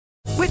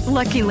With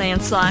Lucky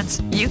Land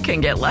Slots, you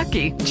can get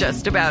lucky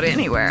just about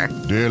anywhere.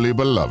 Dearly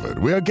beloved,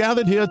 we are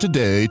gathered here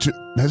today to...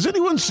 Has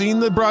anyone seen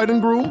the bride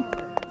and groom?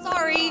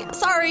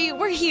 Sorry,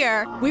 we're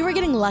here. We were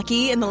getting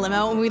lucky in the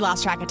limo and we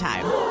lost track of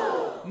time.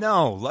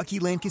 No, Lucky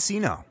Land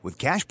Casino, with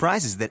cash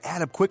prizes that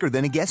add up quicker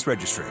than a guest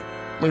registry.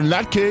 In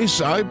that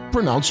case, I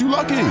pronounce you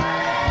lucky.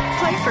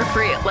 Play for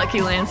free at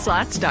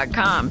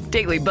LuckyLandSlots.com.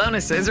 Daily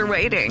bonuses are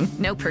waiting.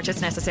 No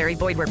purchase necessary.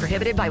 Void where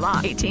prohibited by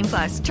law.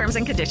 18+. Terms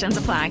and conditions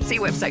apply. See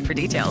website for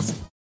details.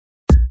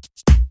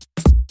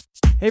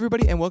 Hey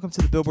everybody, and welcome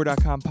to the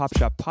Billboard.com Pop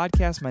Shop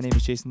Podcast. My name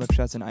is Jason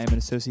Lipschutz, and I am an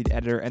associate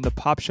editor and the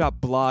Pop Shop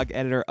blog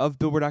editor of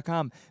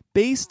Billboard.com.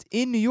 Based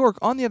in New York,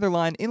 on the other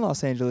line in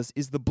Los Angeles,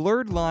 is the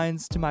blurred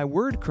lines to my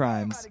word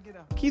crimes.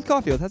 Keith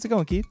Caulfield, how's it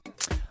going, Keith?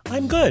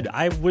 I'm good.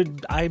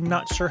 I'm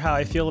not sure how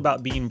I feel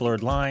about being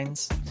blurred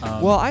lines.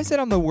 Well, I said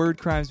I'm the word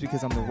crimes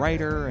because I'm the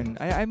writer, and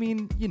I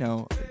mean, you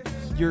know,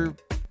 you're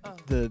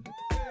the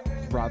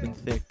Robin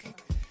Thicke.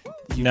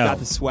 You've got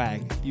the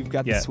swag. You've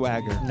got the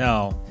swagger.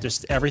 No,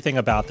 just everything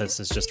about this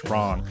is just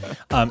wrong.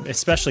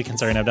 Especially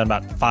considering I've done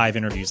about 5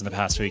 interviews in the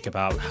past week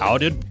about how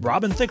did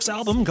Robin Thicke's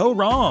album go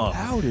wrong?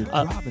 How did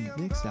Robin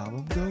Thicke's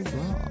album go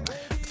wrong?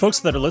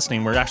 Folks that are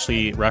listening, we're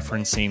actually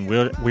referencing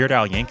Weird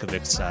Al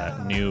Yankovic's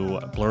new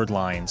Blurred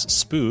Lines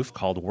spoof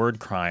called Word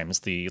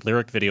Crimes. The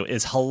lyric video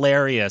is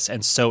hilarious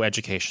and so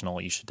educational.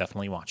 You should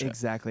definitely watch it.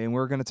 Exactly, and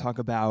we're going to talk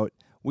about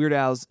Weird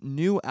Al's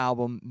new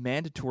album,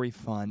 Mandatory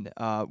Fun.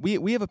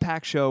 We have a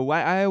packed show.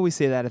 I always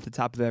say that at the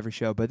top of every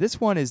show, but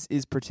this one is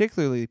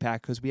particularly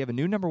packed because we have a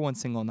new #1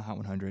 single on the Hot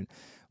 100.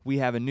 We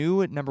have a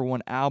new #1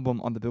 album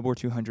on the Billboard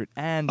 200,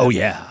 and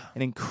an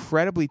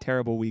incredibly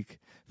terrible week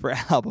for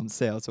album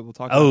sales. So we'll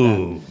talk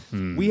about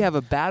that. We have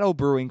a battle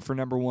brewing for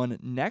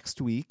 #1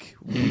 next week.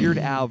 Weird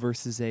Al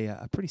versus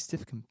a pretty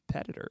stiff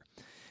competitor.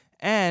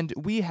 And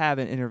we have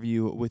an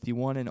interview with the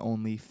one and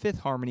only Fifth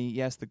Harmony,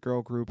 yes, the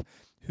girl group,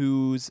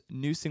 whose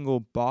new single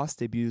Boss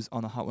debuts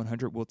on the Hot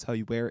 100. We'll tell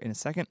you where in a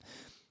second.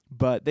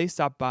 But they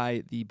stopped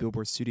by the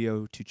Billboard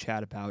studio to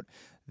chat about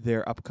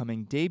their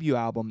upcoming debut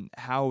album,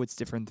 how it's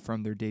different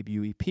from their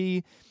debut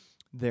EP,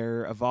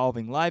 their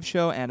evolving live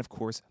show, and, of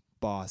course,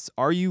 Boss.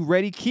 Are you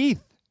ready,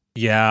 Keith?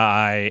 Yeah,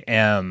 I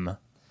am.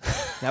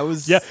 That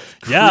was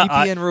creepy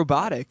and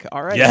robotic.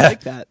 All right, I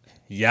like that.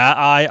 Yeah,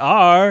 I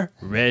are.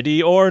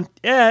 Ready or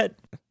yet.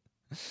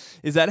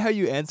 Is that how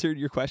you answered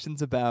your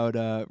questions about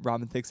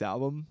Robin Thicke's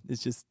album?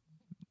 It's just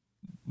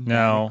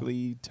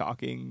mechanically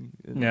talking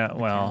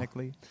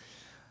mechanically?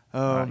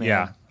 Oh, man.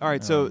 Yeah. All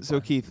right, so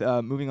Keith,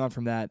 moving on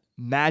from that,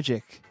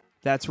 Magic.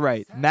 That's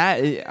right.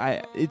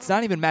 It's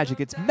not even magic.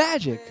 It's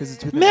magic because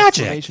it's with an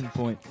exclamation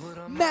point.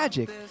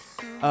 Magic.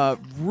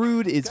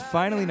 Rude is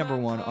finally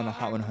 #1 on the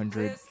Hot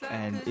 100,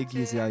 and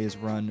Iggy Azalea's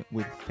run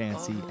with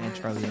Fancy and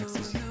Charlie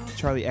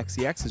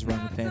XCX's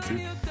run with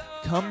Fancy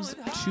comes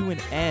to an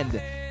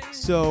end.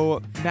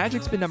 So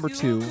Magic's been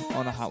 #2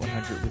 on the Hot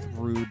 100 with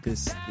Rude.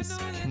 This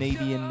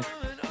Canadian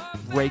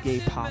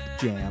reggae pop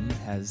jam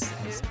has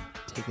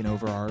taken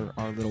over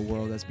our little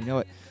world as we know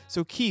it.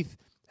 So Keith,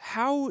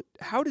 how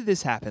did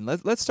this happen?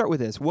 Let's start with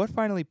this. What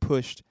finally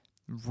pushed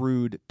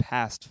Rude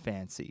past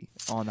Fancy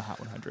on the Hot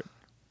 100?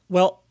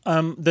 Well,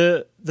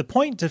 the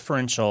point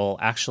differential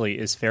actually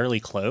is fairly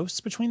close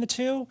between the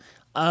two.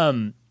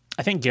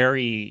 I think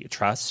Gary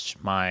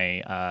Trust,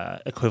 my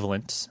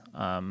equivalent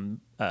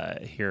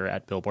here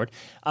at Billboard,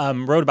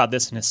 wrote about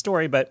this in his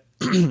story. But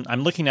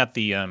I'm looking at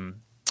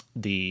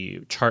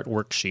the chart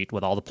worksheet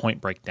with all the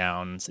point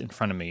breakdowns in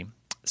front of me.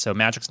 So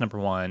Magic's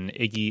 #1,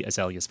 Iggy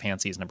Azalea's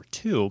Fancy is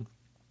 #2.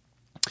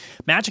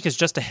 Magic is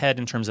just ahead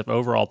in terms of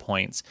overall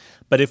points,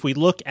 but if we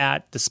look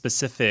at the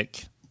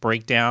specific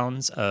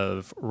breakdowns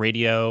of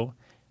radio,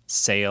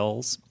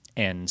 sales,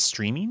 and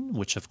streaming,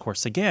 which of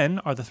course, again,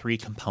 are the 3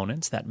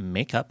 components that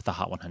make up the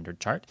Hot 100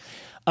 chart,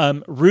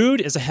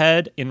 Rude is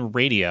ahead in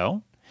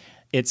radio.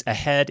 It's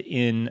ahead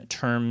in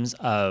terms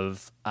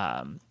of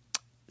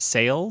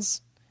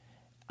sales,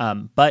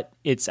 but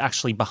it's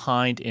actually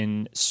behind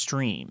in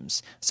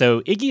streams.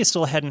 So Iggy is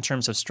still ahead in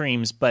terms of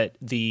streams, but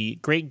the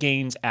great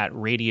gains at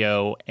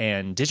radio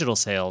and digital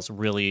sales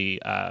really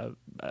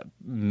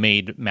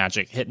made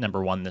Magic hit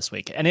 #1 this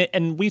week.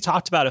 And we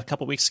talked about a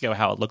couple weeks ago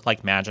how it looked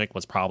like Magic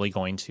was probably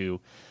going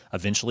to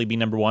eventually be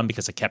 #1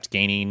 because it kept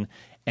gaining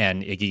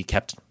and Iggy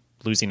kept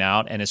losing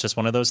out. And it's just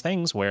one of those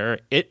things where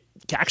it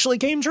actually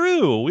came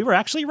true. We were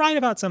actually right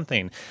about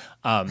something.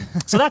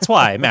 So that's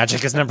why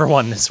Magic is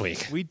 #1 this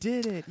week. We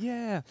did it.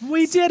 Yeah.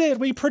 We did it.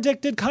 We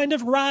predicted kind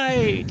of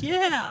right.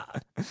 Yeah.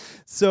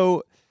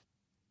 So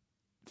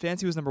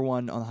Fancy was #1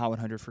 on the Hot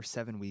 100 for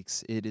 7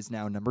 weeks. It is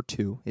now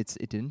 #2. It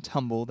didn't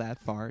tumble that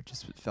far. It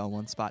just fell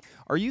one spot.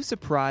 Are you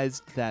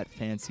surprised that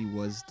Fancy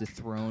was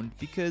dethroned?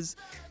 Because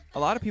a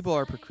lot of people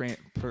are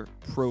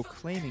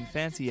proclaiming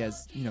Fancy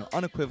as,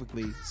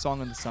 unequivocally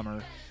Song of the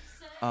Summer.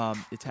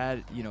 It's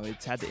had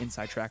the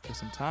inside track for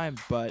some time,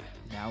 but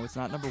now it's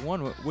not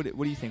 #1. What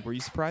do you think? Were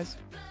you surprised?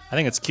 I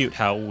think it's cute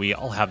how we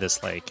all have this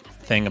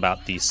thing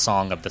about the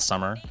Song of the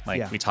Summer.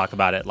 We talk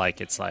about it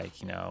like it's like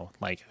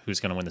who's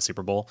going to win the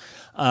Super Bowl.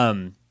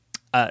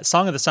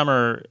 Song of the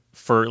Summer,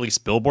 for at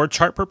least Billboard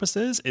chart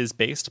purposes, is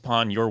based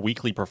upon your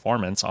weekly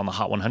performance on the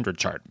Hot 100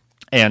 chart.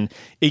 And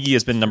Iggy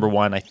has been number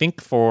one, I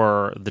think,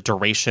 for the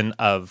duration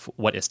of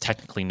what is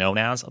technically known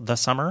as the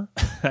summer.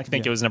 I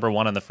think it was number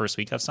one on the first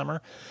week of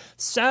summer.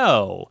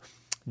 So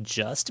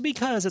just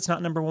because it's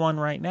not number one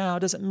right now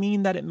doesn't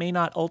mean that it may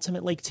not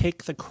ultimately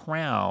take the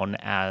crown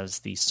as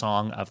the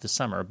song of the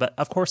summer. But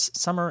of course,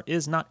 summer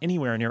is not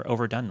anywhere near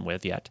overdone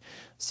with yet.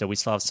 So we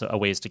still have a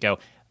ways to go.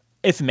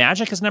 If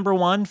Magic is number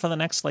one for the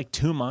next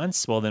 2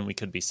 months, well, then we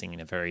could be singing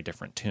a very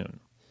different tune.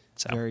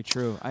 So, very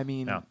true. I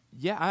mean,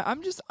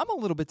 I'm a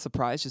little bit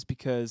surprised just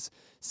because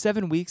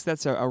 7 weeks,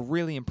 that's a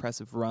really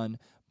impressive run.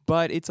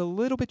 But it's a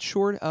little bit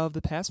short of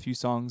the past few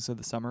songs of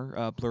the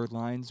summer. Blurred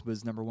Lines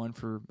was number one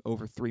for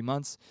over 3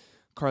 months.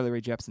 Carly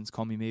Rae Jepsen's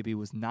Call Me Maybe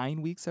was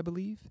 9 weeks, I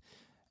believe.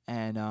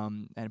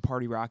 And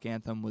Party Rock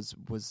Anthem was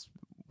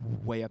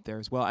way up there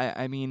as well.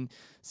 I mean,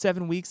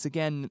 7 weeks,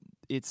 again,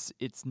 it's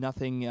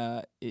nothing,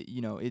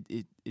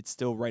 it's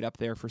still right up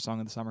there for Song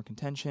of the Summer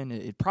contention.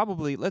 It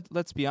probably,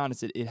 let's be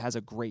honest, it has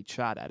a great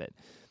shot at it.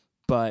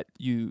 But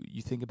you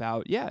think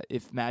about,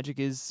 if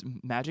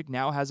Magic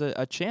now has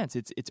a chance.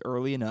 It's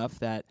early enough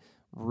that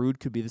Rude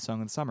could be the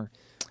Song of the Summer.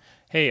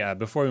 Hey,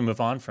 before we move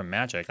on from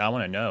Magic, I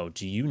want to know,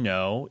 do you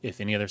know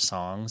if any other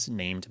songs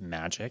named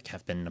Magic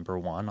have been number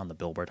one on the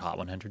Billboard Hot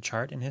 100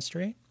 chart in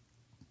history?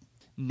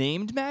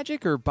 Named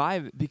Magic or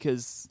by,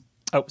 because...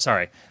 Oh,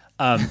 sorry.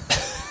 Oh,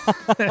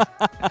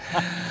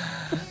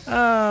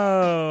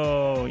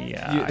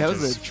 yeah. That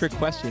was a trick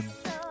question.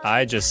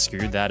 I just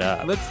screwed that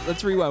up.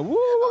 Let's rewind. Woo!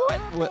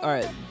 All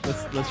right,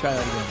 let's try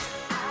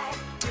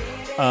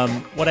that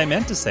again. What I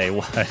meant to say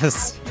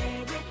was,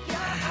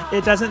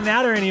 it doesn't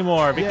matter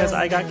anymore because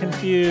I got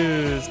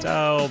confused.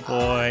 Oh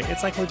boy,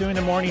 it's like we're doing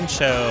a morning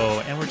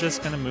show and we're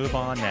just gonna move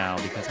on now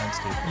because I'm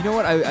stupid. You know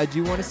what I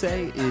do want to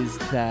say is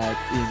that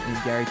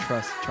in Gary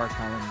Trust's chart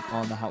column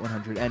on the Hot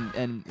 100,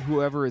 and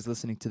whoever is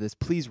listening to this,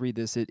 please read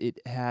this. It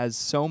has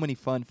so many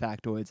fun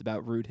factoids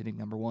about Rude hitting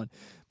number one.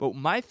 But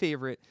my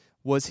favorite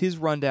was his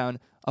rundown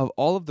of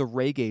all of the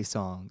reggae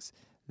songs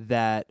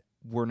that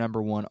were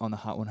number one on the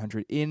Hot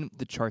 100 in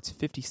the chart's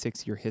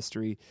 56-year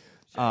history.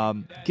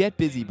 Get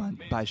Busy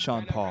by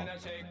Sean Paul.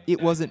 It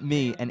Wasn't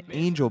Me, An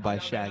Angel by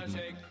Shaggy.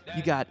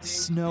 You got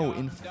Snow,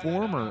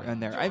 Informer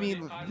in there. I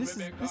mean, this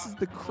is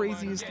the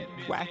craziest,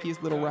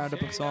 wackiest little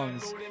roundup of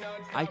songs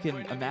I can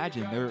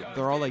imagine.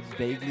 They're all like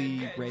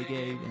vaguely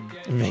reggae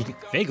and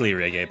vaguely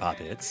reggae pop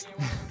hits.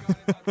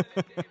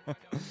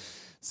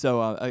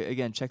 So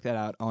again, check that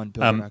out on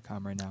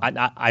Billboard.com right now.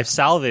 I've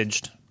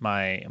salvaged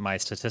my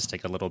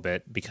statistic a little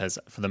bit because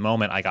for the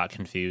moment I got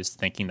confused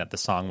thinking that the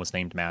song was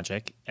named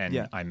Magic,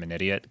 and I'm an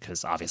idiot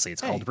because obviously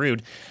it's called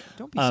Rude.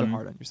 Don't be so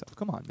hard on yourself.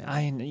 Come on,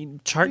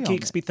 man. Chart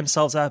geeks beat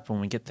themselves up when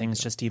we get things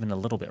just even a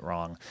little bit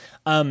wrong.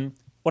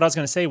 What I was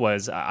going to say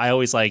was I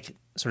always like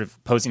sort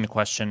of posing the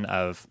question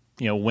of,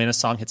 when a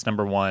song hits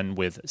number one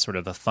with sort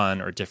of a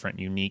fun or different,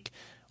 unique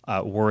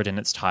word in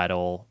its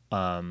title,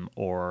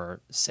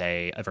 or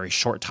say a very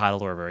short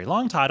title or a very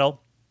long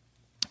title,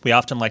 we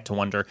often like to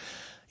wonder,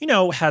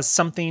 has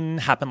something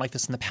happened like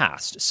this in the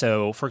past?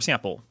 So, for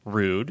example,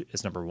 Rude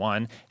is number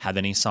one. Have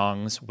any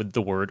songs with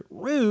the word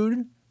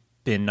rude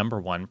been number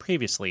one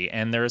previously?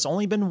 And there's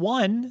only been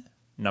one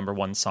number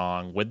one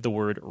song with the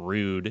word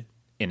rude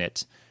in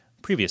it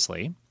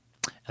previously,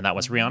 and that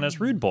was Rihanna's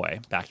Rude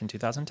Boy back in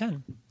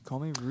 2010. Call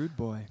Me Rude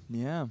Boy.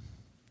 Yeah.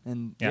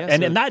 And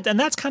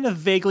that's kind of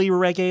vaguely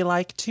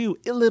reggae-like too,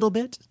 a little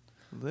bit.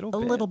 Just a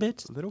little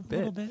bit.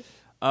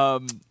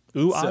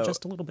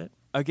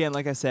 Again,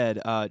 like I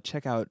said,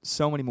 check out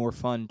so many more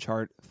fun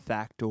chart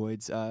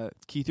factoids.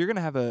 Keith, you're going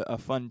to have a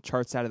fun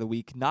chart stat of the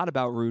week, not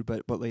about Rude,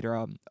 but later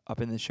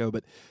up in the show.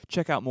 But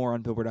check out more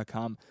on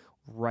Billboard.com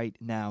right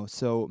now.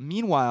 So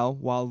meanwhile,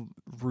 while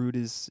Rude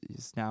is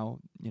now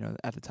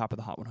at the top of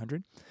the Hot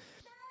 100,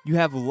 you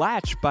have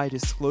Latch by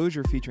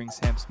Disclosure featuring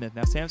Sam Smith.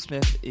 Now, Sam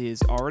Smith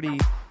is already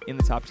in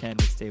the top 10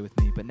 with Stay With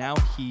Me, but now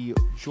he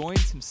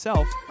joins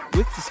himself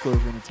with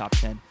Disclosure in the top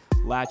 10.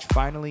 Latch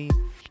finally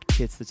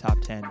hits the top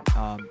 10.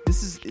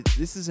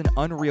 This is an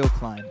unreal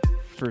climb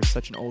for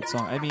such an old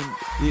song. I mean,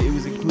 it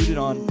was included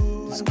on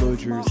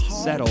Disclosure's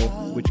Settle,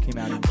 which came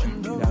out in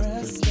June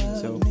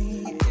 2013, so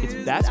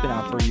that's been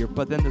out for a year.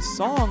 But then the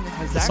song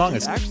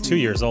has actually 2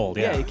 years old.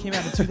 Yeah, it came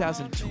out in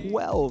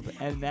 2012,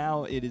 and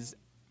now it is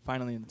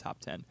finally in the top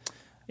 10.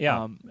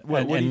 Yeah.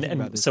 What do you think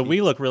about this? So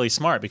we look really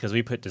smart because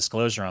we put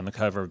Disclosure on the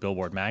cover of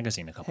Billboard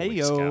magazine a couple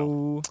weeks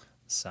ago.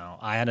 So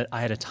I had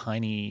a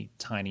tiny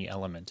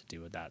element to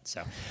do with that.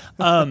 So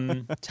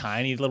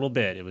tiny little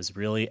bit. It was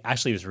really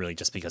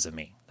just because of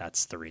me.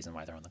 That's the reason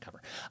why they're on the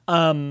cover.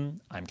 I'm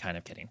kind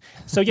of kidding.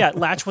 So yeah,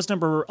 Latch was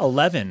number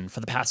 11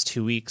 for the past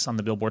 2 weeks on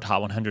the Billboard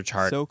Hot 100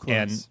 chart. So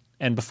close.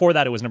 And before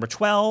that it was number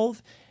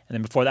 12, and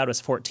then before that it was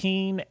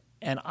 14.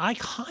 And I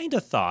kind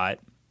of thought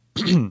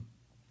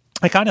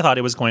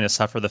it was going to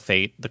suffer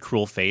the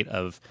cruel fate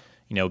of,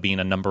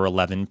 being a number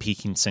 11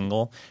 peaking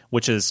single,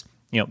 which is,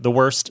 the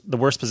worst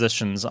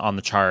positions on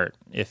the chart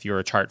if you're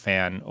a chart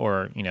fan,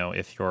 or,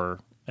 if you're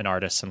an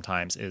artist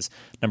sometimes is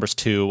numbers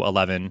 2,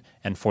 11,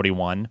 and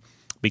 41,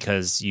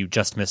 because you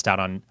just missed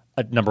out on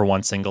a number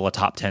 1 single, a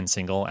top 10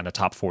 single, and a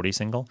top 40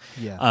 single.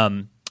 Yeah.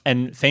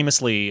 And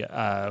famously,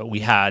 we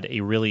had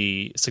a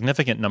really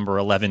significant number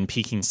 11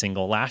 peaking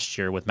single last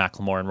year with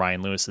Macklemore and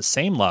Ryan Lewis's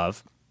 "Same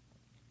Love,"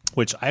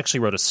 which I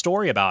actually wrote a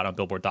story about on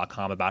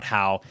Billboard.com about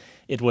how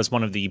it was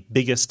one of the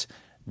biggest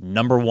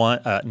number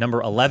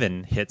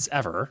 11 hits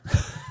ever,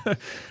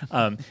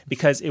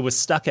 because it was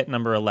stuck at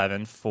number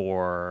 11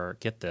 for,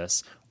 get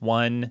this,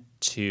 1,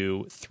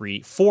 2,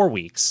 3, 4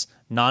 weeks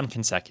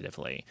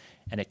non-consecutively,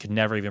 and it could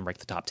never even break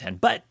the top 10.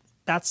 But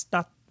that's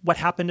not what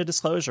happened to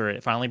Disclosure.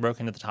 It finally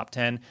broke into the top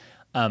 10.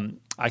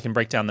 I can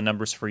break down the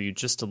numbers for you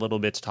just a little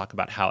bit to talk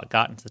about how it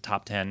got into the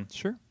top 10.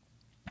 Sure.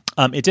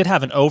 It did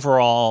have an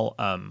overall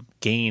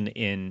gain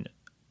in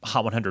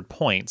Hot 100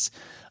 points.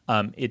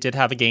 It did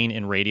have a gain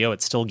in radio.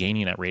 It's still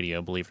gaining at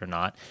radio, believe it or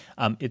not.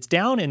 It's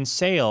down in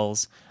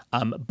sales,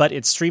 but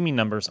its streaming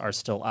numbers are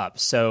still up.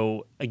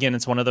 So, again,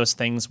 it's one of those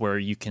things where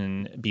you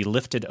can be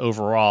lifted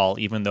overall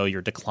even though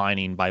you're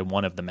declining by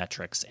one of the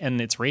metrics.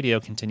 And its radio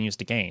continues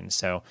to gain.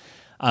 So,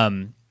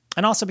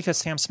 and also because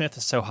Sam Smith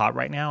is so hot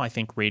right now, I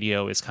think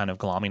radio is kind of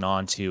glomming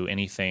on to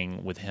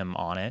anything with him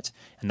on it.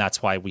 And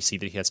that's why we see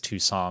that he has 2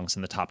 songs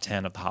in the top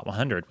 10 of the Hot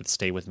 100 with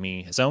 "Stay With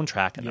Me," his own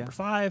track at number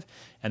 5,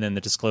 and then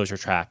the Disclosure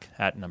track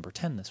at number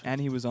 10 this week.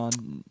 And he was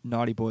on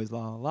Naughty Boy's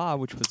La La La,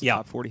 which was a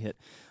top 40 hit.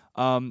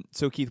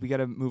 So, Keith, we got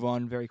to move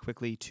on very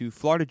quickly to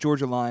Florida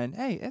Georgia Line.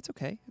 Hey, it's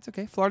okay. It's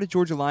okay. Florida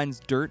Georgia Line's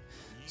 "Dirt"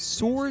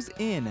 soars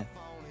in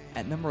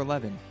at number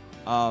 11.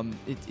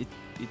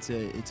 It's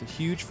a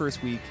huge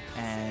first week,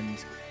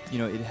 and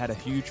it had a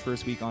huge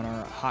first week on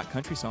our Hot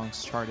Country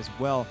Songs chart as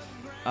well.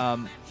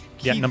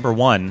 Yeah, number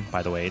 1,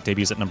 by the way. It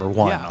debuts at number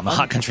 1 on the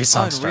Hot Country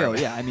Songs chart.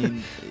 Yeah, I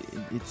mean,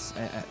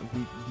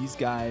 these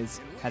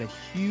guys had a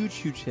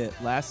huge hit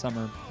last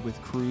summer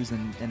with Cruise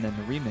and then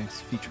the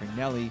remix featuring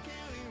Nelly.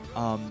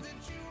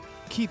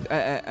 Keith,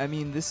 I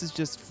mean, this is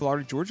just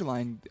Florida Georgia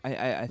Line.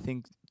 I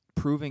think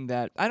proving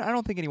that I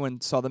don't think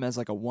anyone saw them as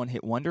like a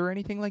one-hit wonder or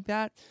anything like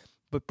that,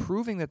 but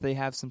proving that they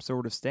have some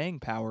sort of staying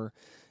power.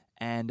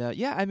 And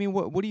I mean,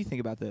 what do you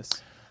think about this?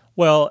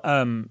 Well,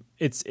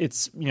 it's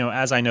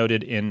as I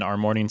noted in our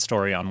morning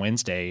story on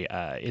Wednesday,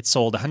 it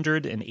sold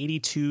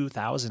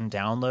 182,000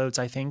 downloads,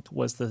 I think,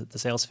 was the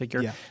sales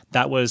figure. Yeah.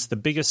 That was the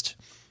biggest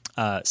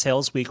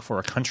sales week for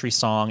a country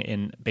song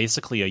in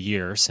basically a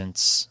year,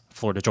 since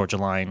Florida Georgia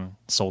Line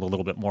sold a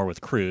little bit more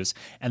with Cruise,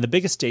 and the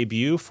biggest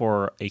debut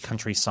for a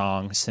country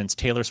song since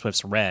Taylor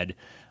Swift's Red,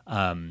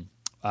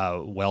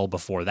 well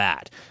before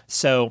that.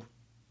 So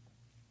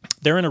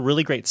they're in a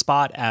really great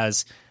spot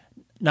as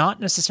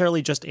not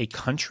necessarily just a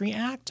country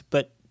act,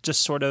 but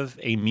just sort of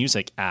a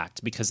music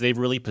act, because they've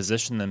really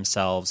positioned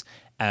themselves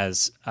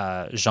as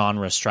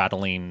genre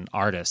straddling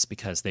artists,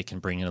 because they can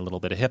bring in a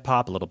little bit of hip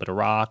hop, a little bit of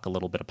rock, a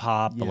little bit of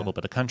pop, a little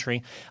bit of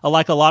country,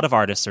 like a lot of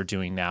artists are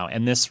doing now.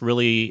 And this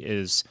really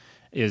is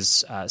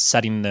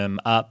setting them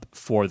up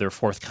for their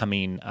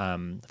forthcoming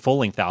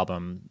full-length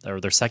album, or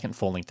their second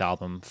full-length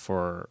album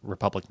for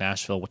Republic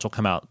Nashville, which will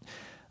come out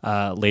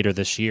later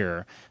this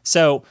year.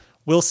 So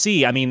we'll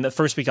see. I mean, the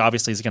first week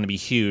obviously is going to be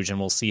huge, and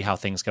we'll see how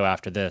things go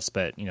after this.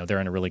 But they're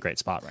in a really great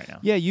spot right now.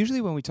 Yeah,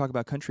 usually when we talk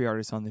about country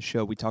artists on the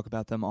show, we talk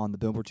about them on the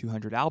Billboard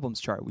 200 albums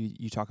chart.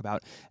 You talk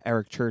about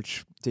Eric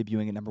Church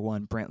debuting at number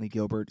 1, Brantley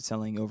Gilbert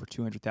selling over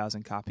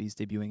 200,000 copies,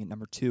 debuting at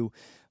number 2.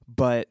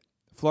 But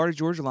Florida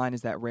Georgia Line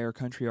is that rare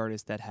country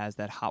artist that has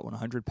that Hot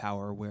 100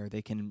 power, where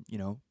they can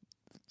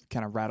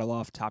kind of rattle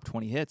off top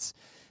 20 hits.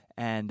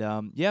 And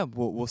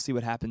we'll see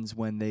what happens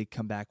when they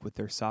come back with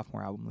their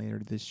sophomore album later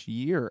this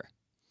year.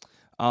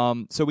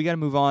 So we got to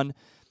move on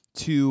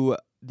to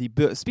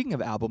speaking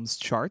of albums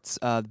charts,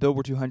 the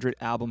Billboard 200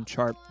 album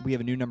chart. We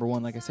have a new number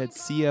 1, like I said,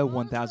 Sia,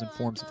 1,000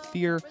 Forms of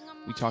Fear.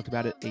 We talked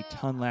about it a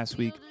ton last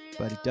week,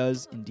 but it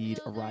does indeed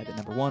arrive at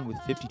number 1 with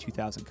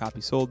 52,000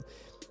 copies sold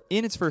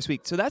in its first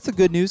week. So that's the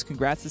good news.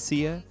 Congrats to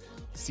Sia.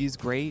 Sia's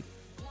great,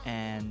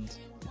 and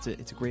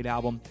it's a great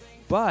album.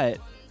 But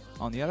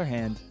on the other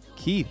hand,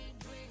 Keith,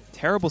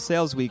 terrible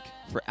sales week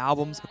for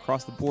albums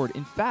across the board.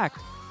 In fact,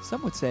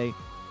 some would say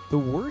the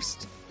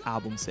worst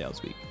album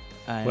sales week.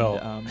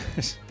 And,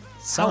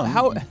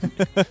 some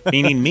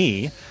meaning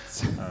me.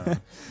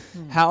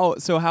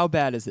 How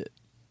bad is it?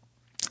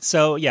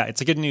 So yeah,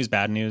 it's a good news,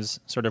 bad news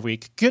sort of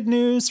week. Good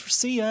news for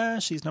Sia.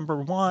 She's number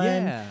 1.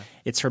 Yeah.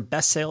 It's her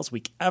best sales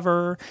week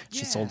ever.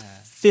 She sold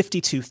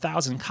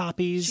 52,000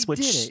 copies. She which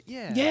did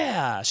it,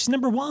 yeah, she's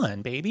number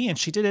 1, baby, and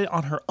she did it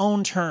on her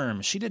own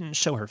terms. She didn't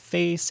show her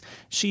face.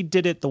 She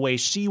did it the way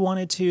she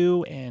wanted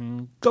to,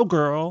 and go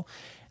girl.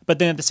 But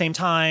then at the same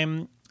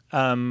time,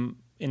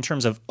 in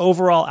terms of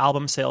overall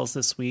album sales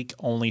this week,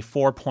 only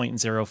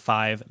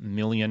 4.05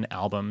 million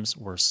albums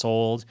were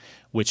sold,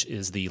 which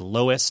is the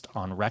lowest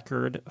on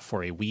record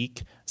for a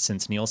week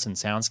since Nielsen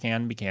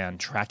SoundScan began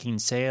tracking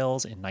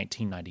sales in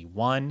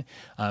 1991.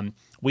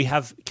 We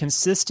have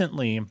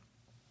consistently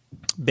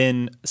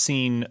been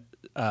seeing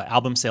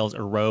album sales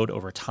erode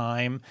over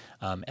time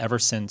ever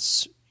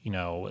since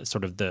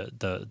sort of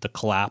the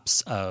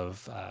collapse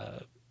of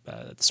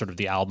sort of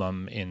the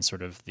album in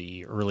sort of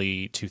the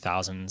early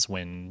 2000s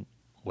when,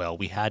 well,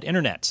 we had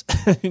internet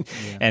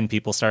and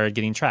people started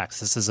getting tracks.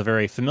 This is a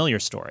very familiar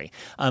story.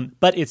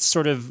 But it's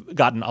sort of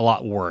gotten a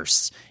lot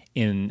worse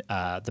in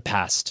the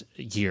past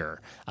year.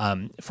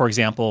 For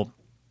example,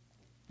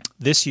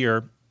 this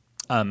year,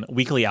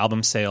 weekly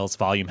album sales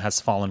volume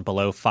has fallen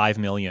below 5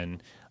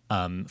 million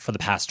for the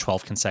past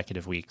 12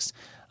 consecutive weeks.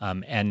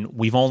 And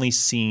we've only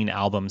seen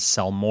albums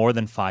sell more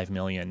than 5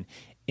 million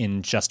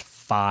in just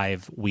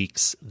 5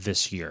 weeks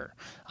this year.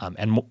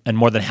 And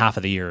more than half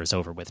of the year is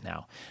over with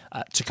now.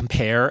 To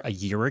compare, a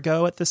year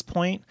ago at this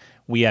point,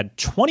 we had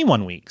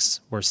 21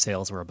 weeks where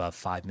sales were above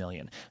 5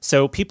 million.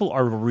 So people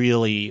are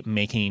really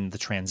making the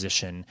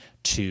transition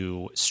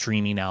to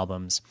streaming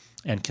albums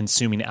and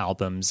consuming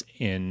albums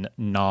in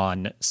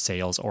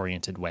non-sales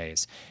oriented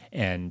ways.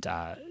 And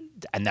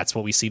that's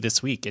what we see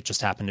this week. It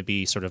just happened to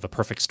be sort of a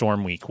perfect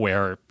storm week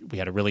where we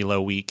had a really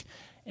low week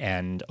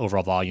and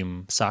overall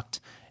volume sucked.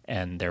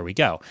 And there we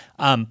go.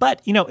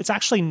 But, it's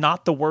actually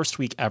not the worst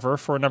week ever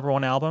for a number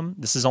one album.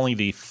 This is only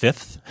the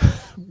 5th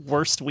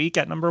worst week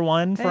at number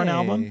one for an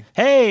album.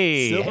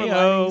 Hey! Silver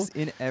linings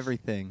in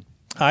everything.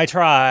 I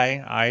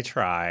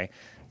try.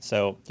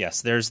 So,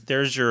 yes,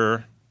 there's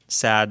your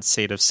sad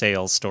state of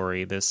sales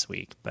story this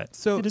week. But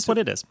it is what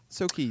it is.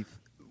 So, Keith,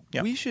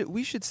 yeah. we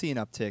should see an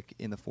uptick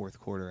in the fourth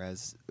quarter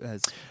as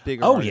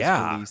bigger artists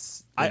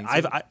release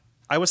things.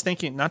 I was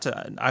thinking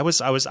I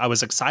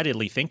was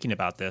excitedly thinking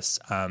about this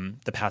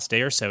the past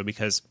day or so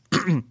because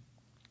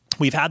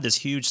we've had this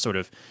huge sort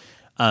of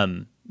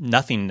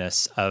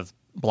nothingness of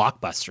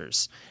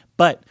blockbusters.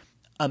 But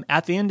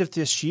at the end of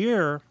this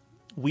year,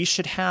 we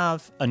should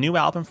have a new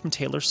album from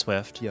Taylor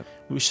Swift. Yep.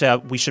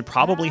 We should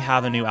probably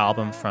have a new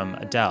album from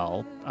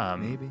Adele.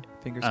 Maybe.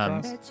 Fingers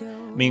crossed. I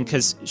mean,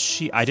 because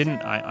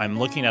I'm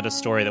looking at a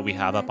story that we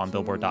have up on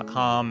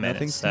Billboard.com, and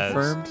nothing's it says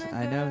confirmed.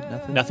 I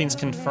know nothing's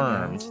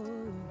confirmed.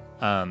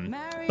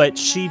 But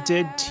she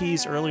did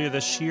tease earlier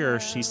this year.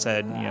 She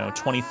said,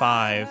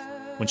 25,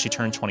 when she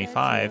turned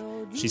 25,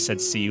 she said,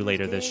 see you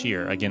later this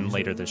year,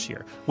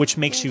 which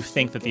makes you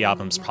think that the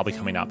album's probably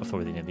coming out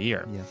before the end of the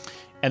year. Yeah.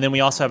 And then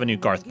we also have a new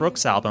Garth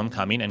Brooks album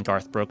coming, and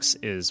Garth Brooks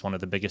is one of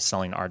the biggest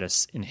selling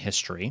artists in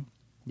history.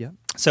 Yeah.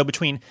 So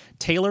between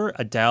Taylor,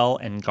 Adele,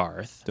 and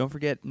Garth. Don't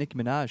forget Nicki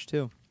Minaj,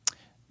 too.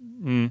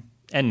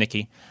 And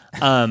Nicki.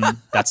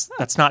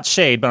 That's not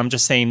shade, but I'm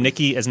just saying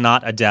Nicki is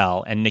not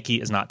Adele, and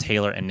Nicki is not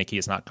Taylor, and Nicki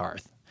is not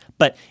Garth.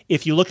 But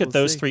if you look at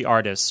those three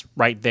artists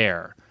right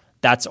there,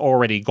 that's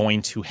already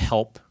going to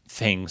help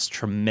things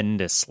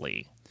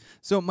tremendously.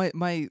 So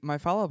my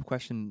follow-up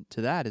question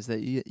to that is that,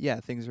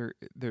 things are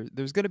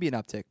there's going to be an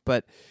uptick,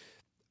 but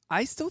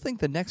I still think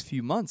the next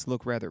few months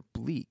look rather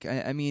bleak.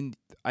 I mean,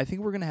 I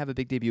think we're going to have a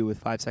big debut with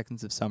 5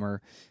 Seconds of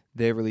Summer.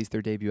 They release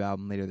their debut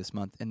album later this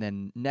month. And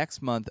then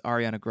next month,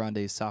 Ariana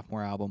Grande's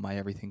sophomore album, My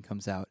Everything,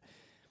 comes out.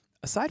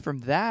 Aside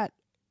from that,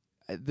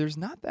 there's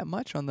not that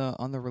much on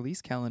the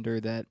release calendar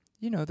that,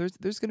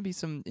 there's going to be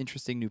some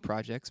interesting new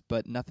projects,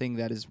 but nothing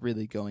that is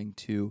really going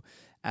to,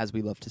 as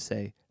we love to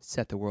say,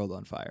 set the world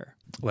on fire.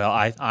 Well,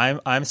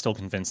 I'm still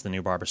convinced the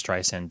new Barbra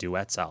Streisand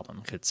Duets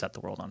album could set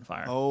the world on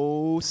fire.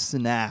 Oh,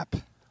 snap.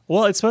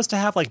 Well, it's supposed to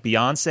have like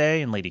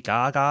Beyonce and Lady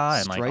Gaga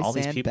and like all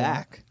these people.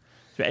 Back.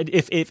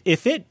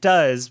 If it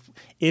does,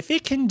 if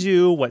it can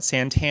do what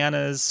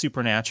Santana's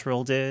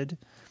Supernatural did,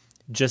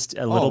 just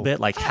a little bit,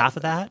 like half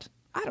of that.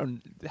 I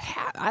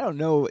don't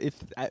know if.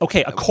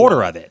 Okay, a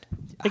quarter of it.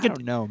 I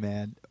don't know,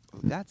 man.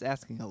 That's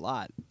asking a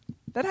lot.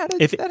 That had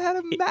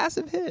a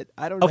massive hit.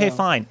 I don't know. Okay,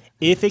 fine.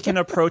 If it can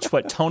approach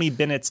what Tony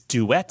Bennett's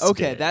Duets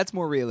did. That's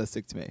more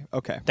realistic to me.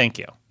 Okay. Thank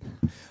you.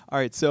 All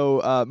right,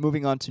 so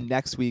moving on to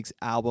next week's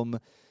album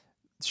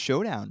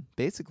showdown.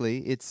 Basically,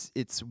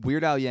 it's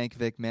Weird Al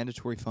Yankovic,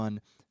 Mandatory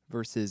Fun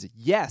versus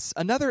Yes,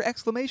 another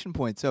exclamation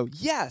point. So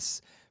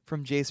Yes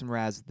from Jason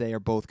Mraz. They are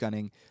both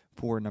gunning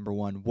for number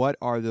one. What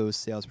are those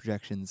sales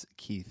projections,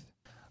 Keith?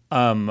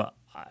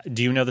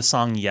 Do you know the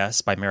song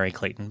Yes by Mary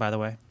Clayton, by the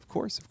way? Of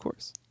course.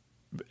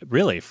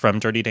 Really? From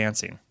Dirty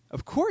Dancing?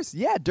 Of course.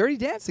 Yeah, Dirty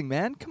Dancing,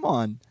 man. Come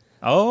on.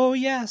 Oh,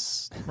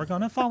 yes. We're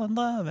going to fall in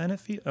love. And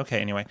if you... Okay,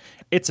 anyway.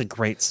 It's a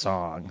great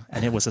song,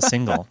 and it was a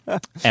single.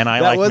 And I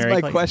like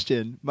Mary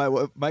Clayton. That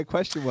was my question. My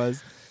question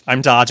was...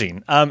 I'm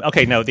dodging.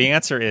 Okay, no, the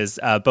answer is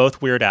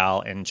both Weird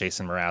Al and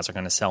Jason Mraz are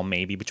going to sell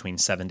maybe between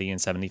 70 and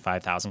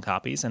 75,000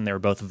 copies, and they're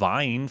both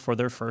vying for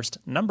their first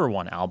number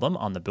one album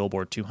on the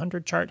Billboard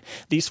 200 chart.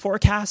 These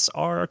forecasts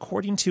are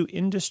according to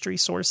industry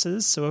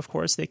sources, so of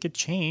course they could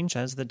change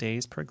as the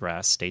days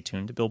progress. Stay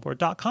tuned to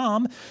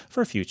Billboard.com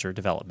for future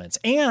developments.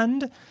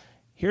 And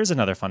here's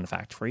another fun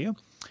fact for you.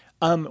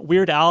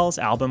 Weird Al's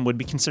album would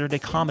be considered a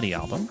comedy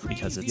album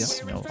because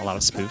it's a lot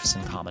of spoofs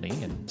and comedy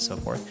and so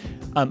forth.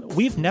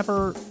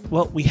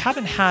 We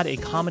haven't had a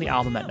comedy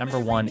album at number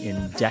one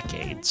in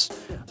decades.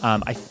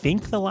 I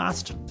think the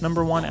last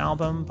number one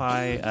album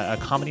by a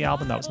comedy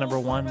album that was number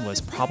one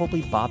was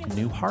probably Bob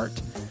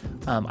Newhart.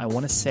 I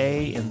want to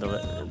say in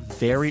the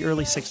very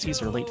early 60s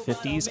or late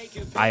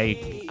 50s.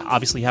 I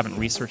obviously haven't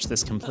researched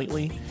this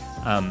completely,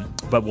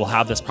 but we'll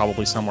have this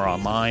probably somewhere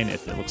online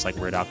if it looks like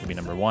Weird Al could be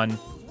number one.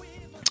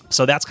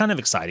 So that's kind of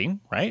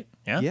exciting, right?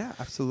 Yeah. Yeah,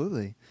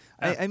 absolutely.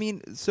 I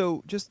mean,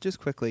 so just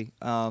quickly.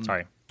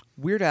 Sorry.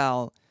 Weird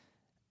Al.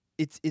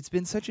 It's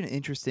been such an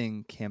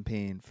interesting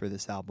campaign for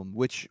this album,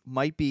 which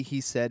might be,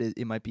 he said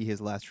it might be his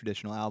last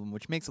traditional album,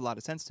 which makes a lot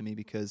of sense to me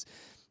because,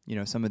 you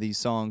know, some of these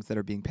songs that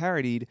are being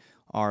parodied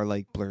are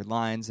like Blurred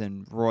Lines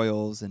and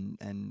Royals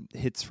and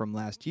hits from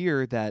last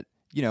year that,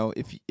 you know,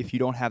 if you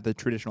don't have the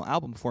traditional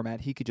album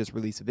format, he could just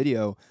release a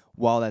video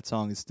while that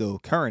song is still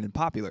current and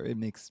popular. It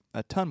makes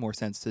a ton more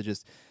sense to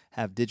just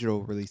have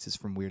digital releases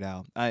from Weird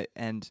Al.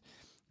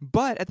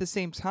 But at the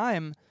same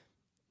time,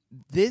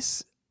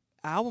 this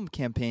album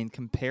campaign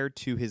compared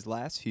to his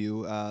last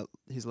few,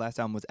 his last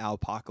album was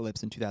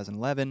Alpocalypse in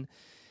 2011,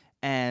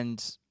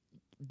 and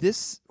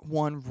this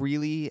one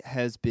really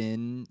has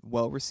been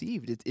well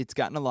received. It's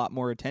gotten a lot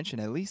more attention,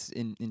 at least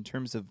in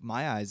terms of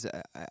my eyes.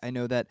 I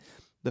know that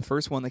the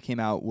first one that came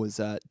out was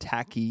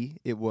Tacky.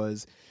 It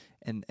was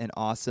an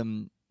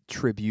awesome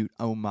tribute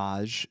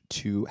homage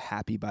to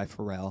Happy by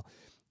Pharrell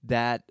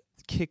that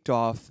kicked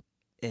off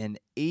an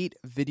 8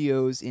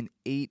 videos in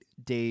 8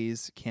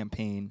 days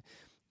campaign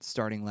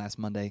starting last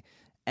Monday,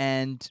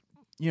 and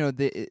you know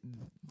the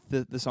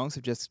songs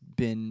have just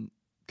been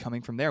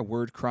coming from there.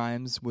 Word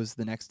Crimes was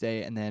the next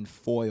day, and then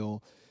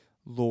Foil,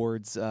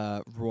 Lord's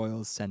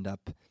Royals Send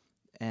Up,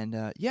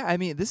 and yeah, I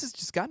mean this has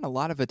just gotten a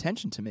lot of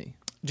attention to me.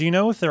 Do you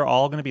know if they're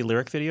all going to be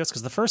lyric videos?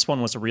 Because the first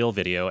one was a real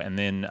video, and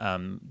then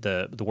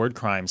the Word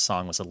Crimes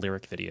song was a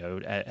lyric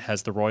video.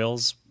 Has the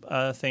Royals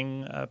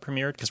thing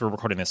premiered? Because we're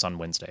recording this on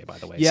Wednesday, by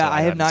the way. Yeah, so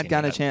I have not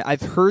gotten a chance.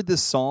 I've heard the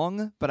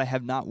song, but I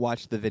have not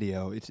watched the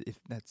video. If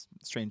that's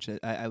strange,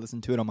 I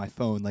listened to it on my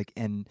phone, like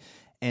en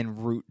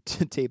route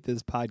to tape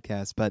this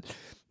podcast. But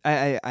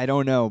I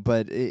don't know.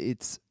 But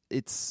it's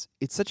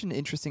such an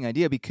interesting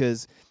idea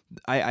because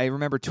I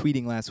remember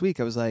tweeting last week.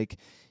 I was like,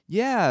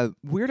 yeah,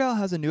 Weird Al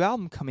has a new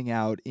album coming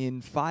out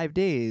in 5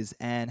 days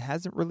and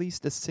hasn't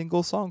released a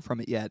single song from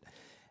it yet.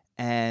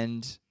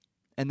 And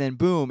then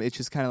boom, it's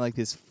just kind of like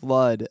this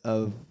flood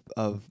of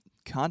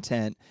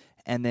content,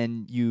 and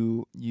then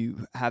you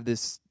have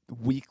this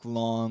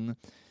week-long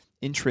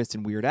interest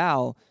in Weird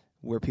Al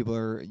where people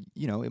are,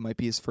 you know, it might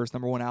be his first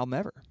number one album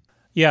ever.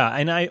 Yeah,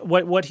 and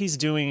what he's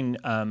doing,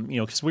 you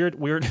know, because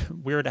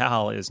Weird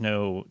Al is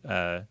no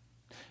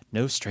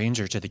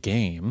stranger to the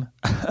game.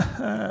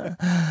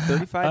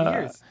 35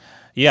 years.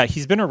 Yeah,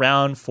 he's been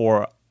around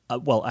for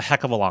a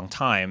heck of a long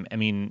time. I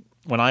mean,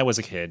 when I was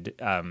a kid,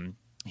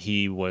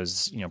 he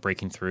was, you know,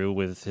 breaking through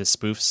with his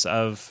spoofs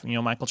of, you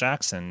know, Michael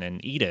Jackson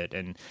and Eat It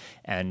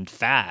and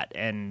Fat,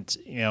 and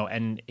you know,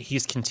 and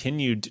he's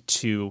continued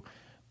to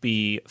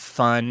be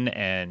fun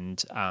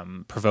and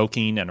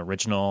provoking and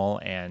original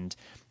and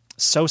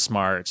so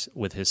smart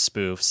with his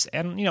spoofs,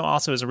 and you know,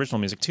 also his original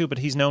music too, but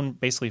he's known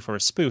basically for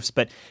his spoofs.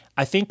 But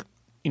I think,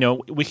 you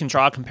know, we can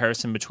draw a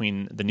comparison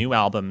between the new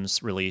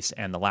album's release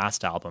and the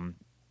last album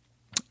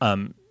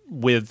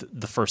with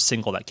the first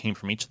single that came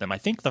from each of them. I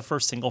think the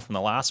first single from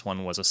the last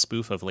one was a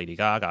spoof of Lady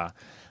Gaga.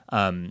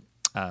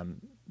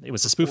 It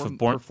was a spoof of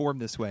Perform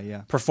This Way,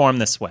 yeah. Perform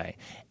This Way.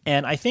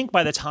 And I think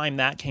by the time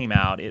that came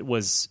out, it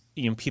was,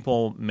 you know,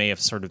 people may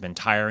have sort of been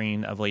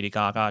tiring of Lady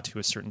Gaga to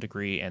a certain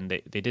degree, and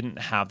they didn't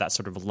have that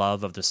sort of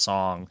love of the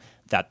song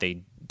that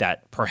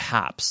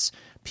perhaps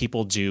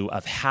people do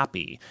of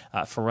Happy,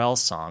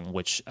 Pharrell's song,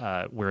 which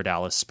Weird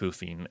Al is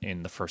spoofing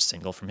in the first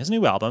single from his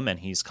new album, and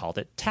he's called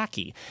it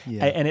Tacky.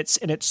 Yeah. And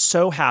it's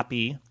so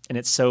happy and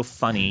it's so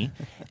funny,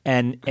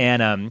 and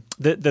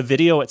the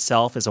video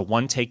itself is a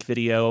one-take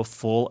video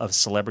full of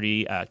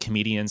celebrity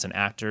comedians and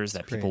actors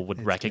that people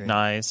would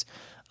recognize.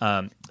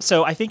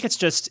 So I think it's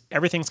just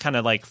everything's kind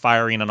of like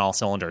firing on all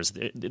cylinders.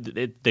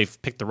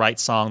 They've picked the right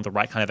song, the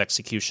right kind of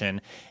execution,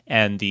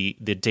 and the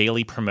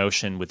daily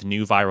promotion with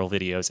new viral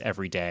videos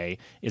every day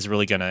is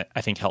really going to,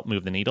 I think, help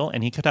move the needle.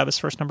 And he could have his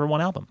first number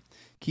one album.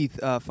 Keith,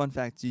 fun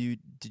fact: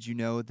 did you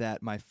know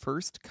that my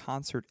first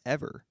concert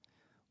ever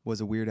was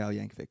a Weird Al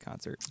Yankovic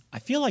concert? I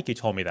feel like you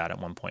told me that at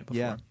one point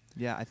before.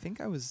 Yeah. I think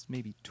I was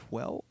maybe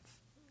 12.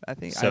 I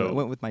think so, I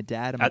went with my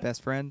dad and my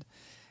best friend.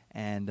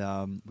 And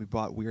we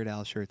bought Weird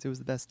Al shirts. It was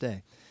the best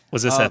day.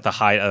 Was this at the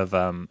height of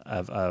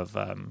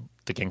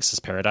the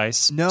Gangsta's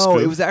Paradise? No,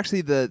 spoof? It was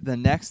actually the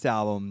next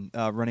album,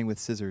 Running with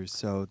Scissors.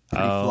 So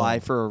Pretty Fly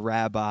for a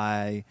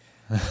Rabbi,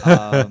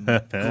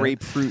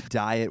 Grapefruit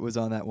Diet was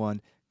on that one.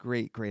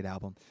 Great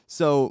album.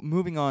 So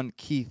moving on,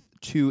 Keith,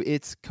 to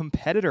its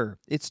competitor,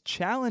 its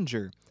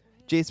challenger,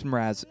 Jason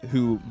Mraz,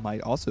 who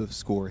might also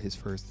score his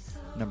first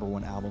number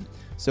one album.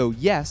 So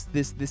yes,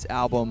 this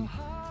album.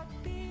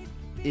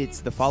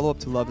 It's the follow-up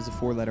to Love is a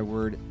Four-Letter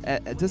Word.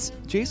 Does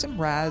Jason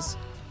Mraz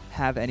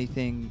have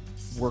anything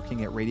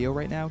working at radio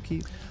right now,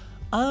 Keith?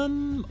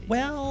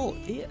 Well,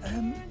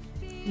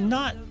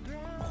 not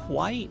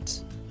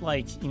quite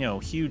like, you know,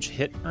 huge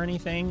hit or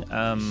anything.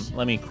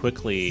 Let me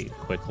quickly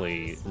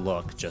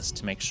look just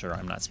to make sure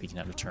I'm not speaking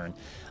out of turn.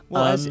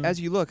 Well, as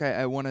you look,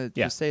 I want to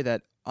just say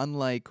that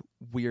unlike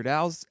Weird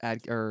Al's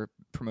ad or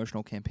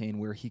promotional campaign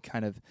where he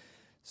kind of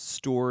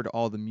stored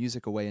all the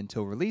music away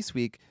until release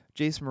week,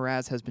 Jason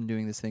Mraz has been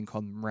doing this thing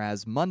called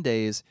Mraz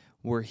Mondays,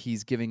 where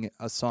he's giving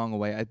a song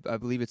away. I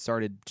believe it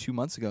started 2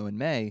 months ago in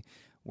May,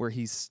 where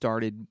he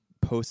started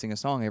posting a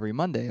song every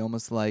Monday,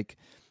 almost like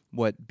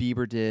what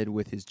Bieber did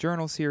with his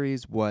Journal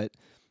series, what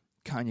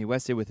Kanye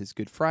West did with his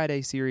Good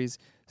Friday series.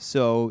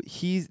 So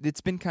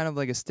it's been kind of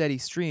like a steady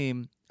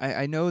stream.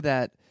 I know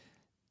that,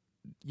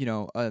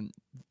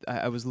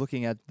 I was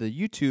looking at the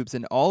YouTubes,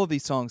 and all of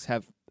these songs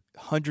have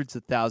hundreds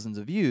of thousands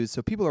of views.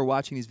 So people are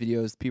watching these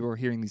videos, people are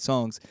hearing these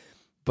songs.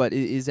 But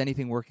is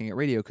anything working at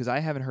radio? Because I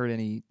haven't heard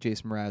any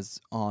Jason Mraz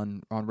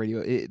on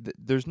radio.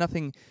 There's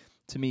nothing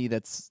to me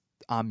that's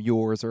I'm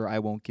yours or I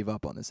won't give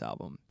up on this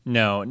album.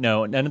 No,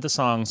 none of the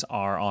songs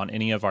are on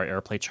any of our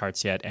airplay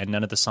charts yet, and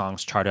none of the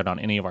songs charted on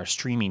any of our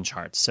streaming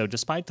charts. So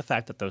despite the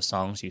fact that those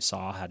songs you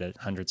saw had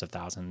hundreds of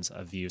thousands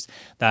of views,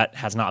 that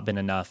has not been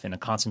enough in a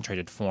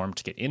concentrated form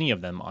to get any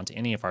of them onto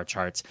any of our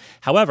charts.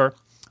 However,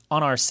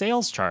 on our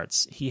sales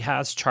charts, he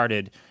has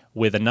charted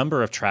with a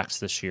number of tracks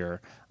this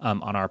year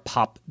on our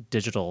pop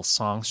digital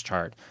songs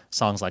chart.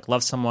 Songs like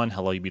Love Someone,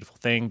 Hello You Beautiful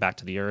Thing, Back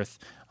to the Earth,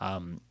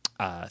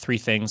 Three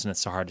Things, and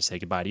It's So Hard to Say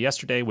Goodbye to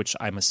Yesterday, which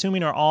I'm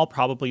assuming are all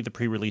probably the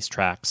pre-release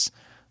tracks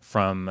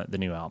from the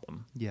new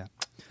album. Yeah.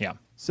 Yeah.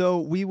 So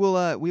we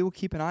will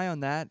keep an eye on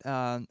that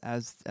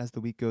as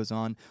the week goes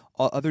on.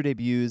 Other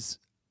debuts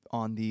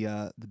on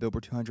the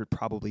Billboard 200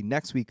 probably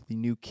next week. The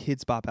new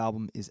Kidz Bop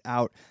album is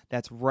out.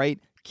 That's right,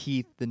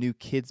 Keith. The new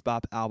Kidz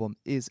Bop album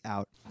is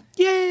out.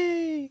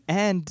 Yay!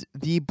 And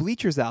the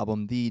Bleachers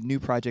album, the new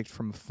project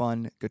from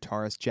fun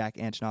guitarist Jack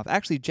Antonoff.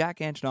 Actually, Jack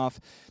Antonoff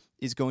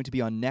is going to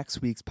be on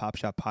next week's Pop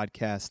Shop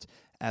podcast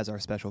as our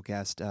special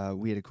guest.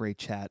 We had a great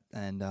chat,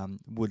 and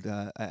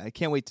I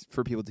can't wait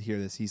for people to hear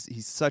this.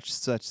 He's such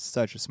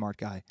a smart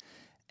guy.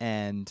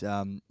 And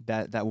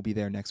that will be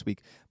there next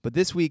week. But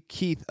this week,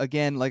 Keith,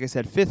 again, like I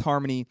said, Fifth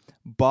Harmony,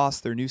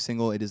 Boss, their new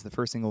single. It is the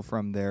first single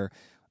from their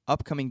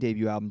upcoming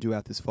debut album due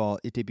out this fall.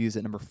 It debuts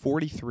at number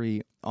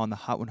 43 on the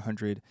Hot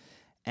 100.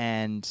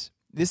 And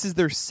this is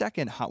their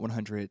second Hot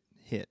 100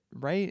 hit,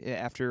 right?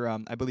 After,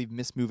 I believe,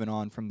 Miss Moving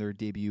On from their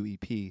debut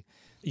EP.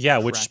 Yeah,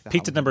 which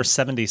peaked at number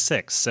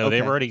 76. So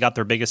they've already got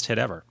their biggest hit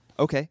ever.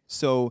 Okay,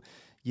 so...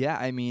 yeah,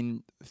 I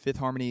mean, Fifth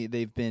Harmony,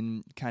 they've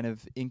been kind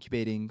of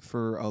incubating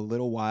for a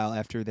little while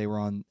after they were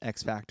on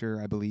X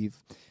Factor, I believe,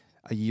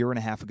 a year and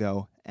a half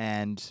ago,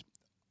 and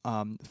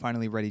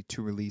finally ready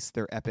to release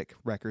their epic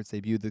records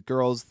debut. The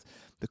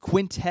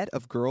quintet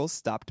of girls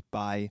stopped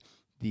by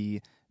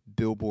the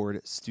Billboard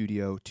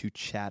studio to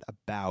chat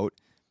about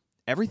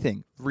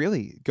everything,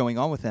 really, going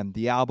on with them.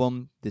 The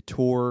album, the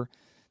tour,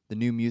 the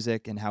new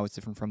music, and how it's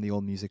different from the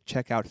old music.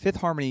 Check out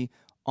Fifth Harmony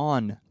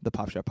on the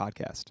Pop Shop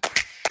Podcast.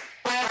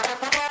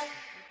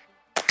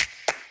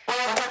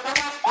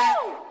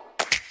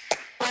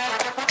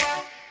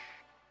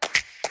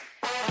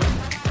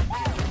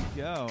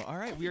 All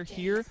right, we are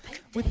here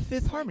with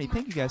Fifth Harmony.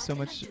 Thank you guys so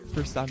much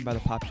for stopping by the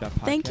Pop Shop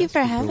Podcast. Thank you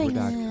for having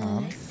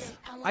us.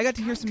 I got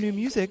to hear some new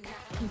music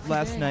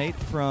last night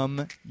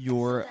from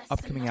your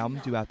upcoming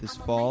album due out this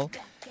fall.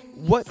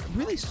 What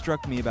really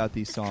struck me about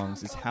these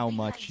songs is how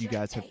much you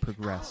guys have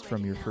progressed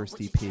from your first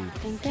EP.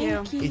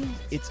 Thank you.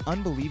 It's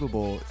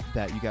unbelievable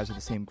that you guys are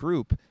the same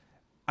group.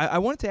 I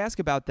wanted to ask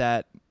about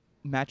that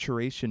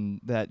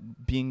maturation, that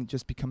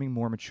becoming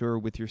more mature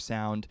with your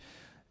sound,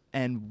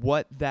 and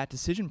what that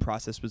decision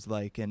process was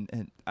like.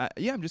 And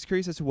I'm just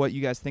curious as to what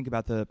you guys think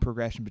about the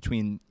progression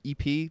between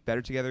EP,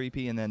 Better Together EP,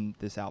 and then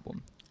this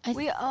album.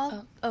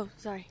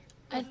 Sorry.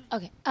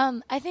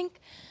 I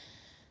think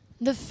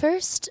the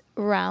first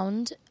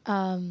round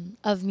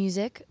of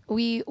music,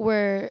 we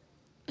were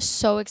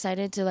so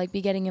excited to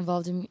be getting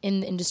involved in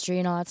the industry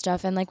and all that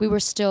stuff. And we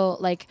were still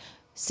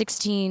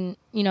 15,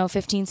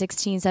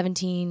 16,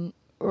 17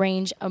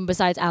 range,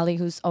 besides Allie,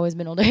 who's always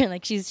been older.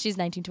 She's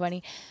 19,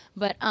 20.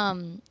 But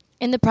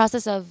in the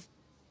process of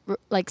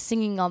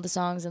singing all the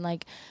songs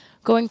and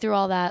going through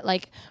all that,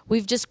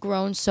 we've just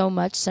grown so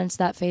much since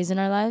that phase in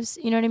our lives.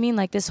 You know what I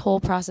mean? This whole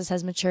process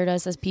has matured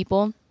us as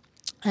people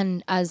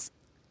and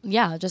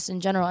just in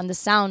general. And the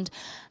sound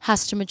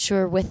has to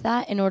mature with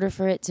that in order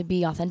for it to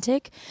be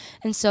authentic.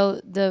 And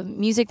so the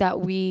music that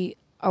we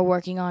are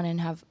working on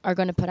and are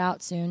going to put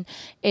out soon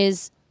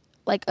is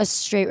a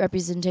straight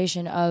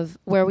representation of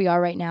where we are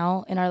right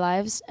now in our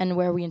lives and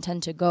where we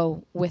intend to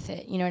go with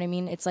it. You know what I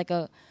mean? It's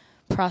a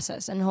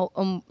process,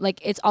 and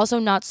it's also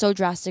not so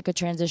drastic a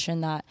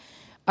transition that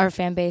our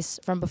fan base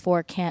from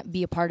before can't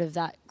be a part of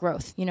that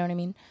growth. You know what I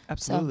mean?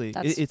 Absolutely.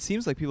 So it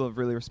seems like people have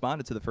really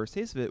responded to the first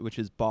taste of it, which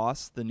is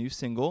Boss, the new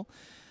single.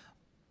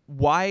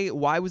 Why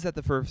was that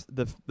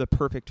the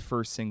perfect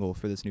first single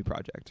for this new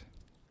project?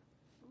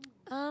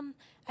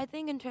 I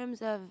think in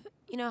terms of,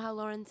 how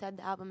Lauren said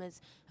the album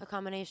is a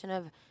combination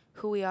of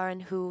who we are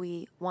and who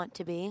we want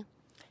to be.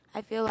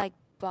 I feel like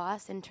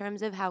Boss, in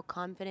terms of how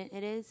confident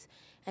it is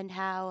and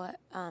how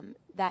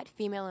that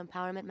female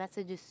empowerment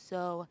message is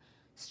so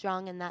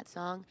strong in that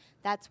song,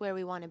 that's where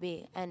we want to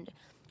be. And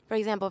for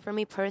example, for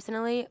me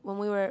personally, when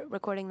we were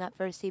recording that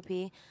first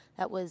EP,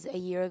 that was a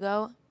year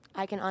ago,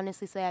 I can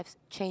honestly say I've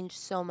changed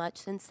so much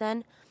since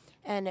then.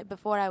 And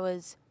before I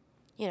was,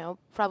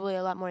 probably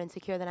a lot more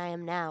insecure than I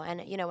am now. And,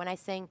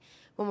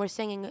 when we're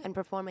singing and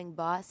performing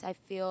Boss, I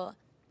feel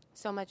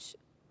so much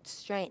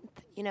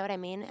strength, you know what I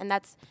mean? And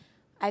that's,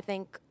 I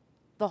think,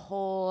 the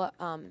whole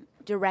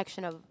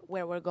direction of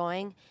where we're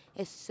going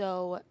is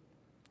so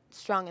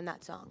strong in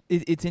that song.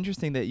 It's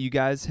interesting that you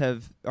guys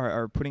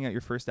are putting out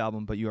your first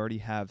album, but you already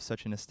have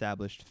such an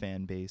established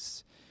fan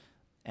base,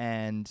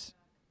 and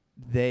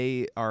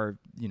they are,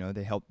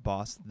 they helped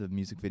Boss, the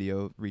music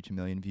video, reach 1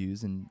 million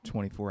views in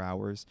 24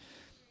 hours.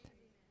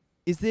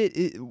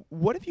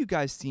 What have you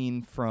guys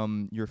seen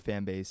from your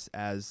fan base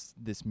as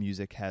this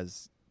music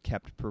has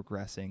kept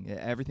progressing?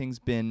 Everything's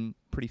been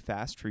pretty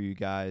fast for you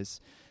guys.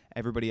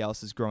 Everybody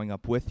else is growing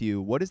up with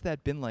you. What has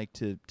that been like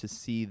to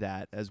see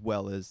that as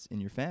well as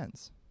in your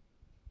fans?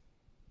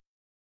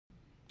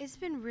 It's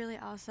been really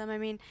awesome. I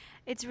mean,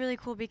 it's really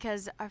cool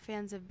because our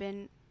fans have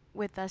been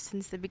with us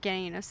since the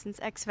beginning, since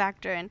X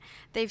Factor, and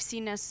they've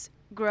seen us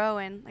grow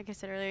and, like I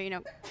said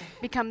earlier,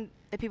 become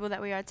the people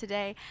that we are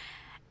today.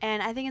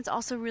 And I think it's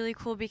also really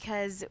cool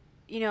because,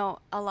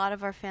 a lot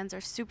of our fans are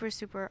super,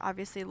 super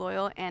obviously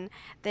loyal, and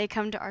they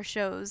come to our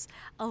shows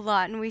a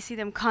lot, and we see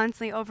them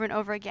constantly over and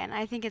over again.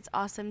 I think it's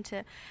awesome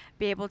to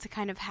be able to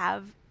kind of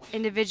have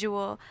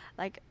individual,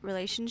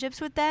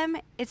 relationships with them.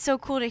 It's so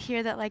cool to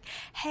hear that,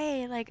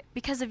 hey,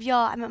 because of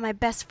y'all, I met my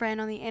best friend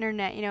on the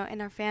internet,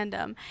 in our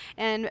fandom.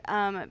 And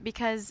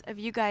because of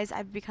you guys,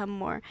 I've become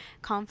more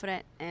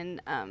confident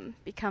and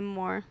become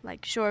more,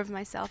 sure of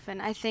myself.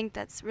 And I think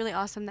that's really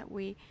awesome that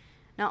we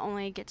not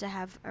only get to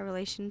have a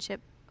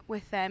relationship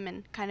with them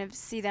and kind of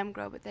see them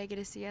grow, but they get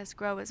to see us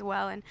grow as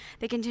well, and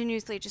they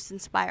continuously just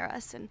inspire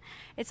us, and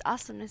it's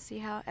awesome to see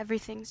how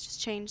everything's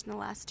just changed in the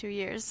last 2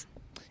 years.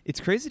 It's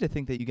crazy to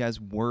think that you guys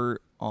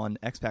were on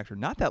X Factor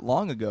not that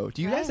long ago.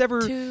 Do you guys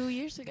ever 2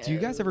 years ago? Do you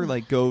guys ever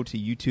go to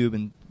YouTube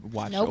and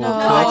watch Nope. old No.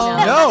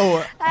 clips?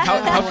 No.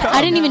 How come?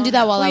 I didn't even do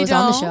that while I was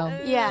on the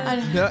show.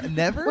 Yeah. No,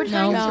 never. We're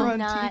trying You're to on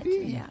not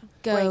TV?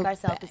 break our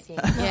self-esteem.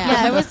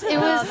 Yeah, it was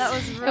that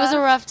was it was a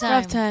rough time.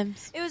 Rough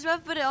times. It was rough,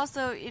 but it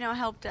also,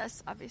 helped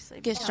us, obviously.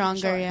 Get become stronger,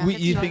 sure. yeah.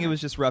 You think it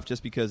was just rough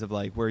just because of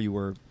where you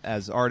were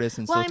as artists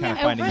and Well, still kind of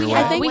I finding mean, your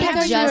way? I think we had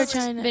because you were just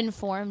trying to- been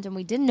formed and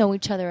we didn't know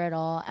each other at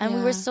all, and we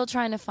Yeah. were still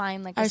trying to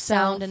find a Ourself.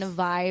 sound and a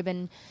vibe,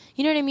 and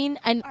you know what I mean.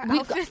 And Our we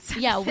outfits,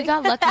 we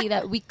got lucky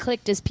that we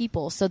clicked as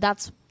people, so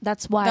that's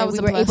why That was we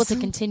a were able plus. to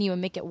continue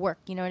and make it work.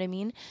 You know what I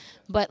mean?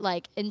 But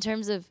in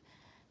terms of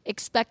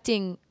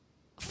expecting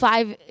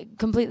 5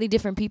 completely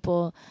different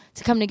people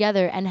to come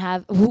together and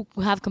who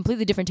have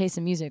completely different tastes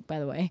in music, by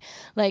the way,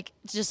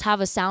 just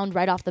have a sound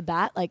right off the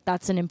bat,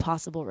 that's an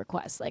impossible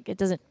request. It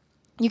doesn't,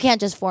 you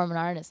can't just form an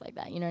artist like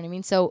that, you know what I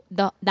mean? So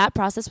that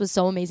process was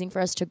so amazing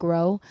for us to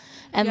grow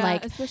and Yeah,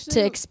 to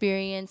especially-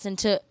 experience and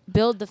to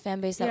build the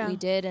fan base that Yeah. we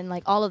did, and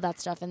all of that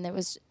stuff, and it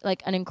was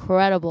an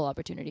incredible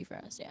opportunity for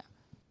us. Yeah.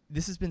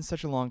 This has been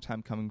such a long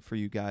time coming for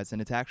you guys,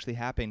 and it's actually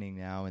happening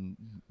now, and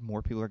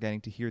more people are getting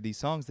to hear these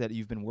songs that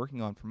you've been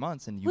working on for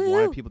months and you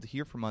wanted people to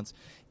hear for months.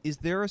 Is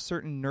there a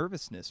certain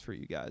nervousness for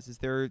you guys? Is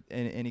there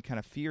any kind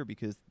of fear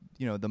because,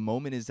 the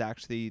moment is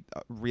actually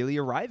really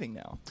arriving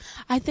now?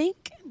 I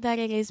think that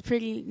it is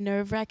pretty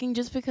nerve-wracking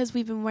just because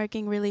we've been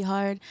working really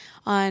hard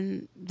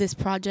on this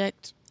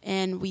project,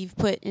 and we've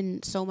put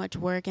in so much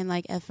work and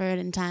effort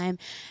and time,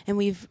 and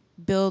we've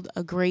built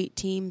a great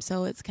team,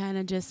 so it's kind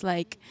of just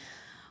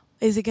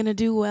is it going to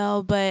do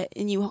well?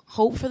 And you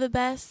hope for the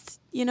best,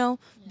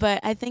 But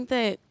I think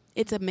that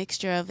it's a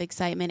mixture of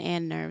excitement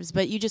and nerves,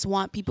 but you just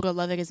want people to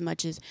love it as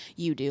much as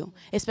you do,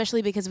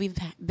 especially because we've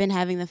been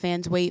having the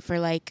fans wait for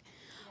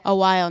a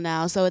while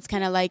now. So it's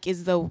kind of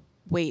is the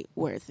wait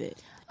worth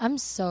it? I'm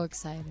so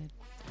excited.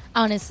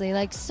 Honestly,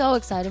 so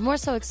excited. More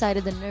so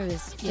excited than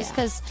nervous. Just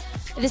because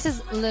this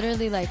is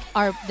literally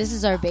this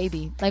is our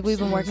baby. We've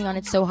been working on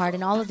it so hard,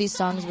 and all of these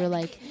songs were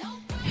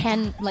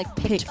hand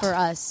picked for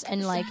us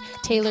and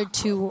tailored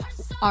to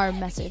our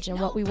message and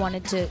what we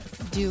wanted to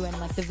do, and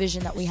the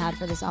vision that we had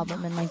for this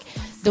album, and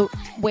the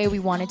way we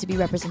wanted to be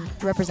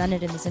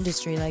represented in this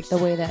industry, the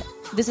way that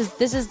this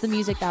is the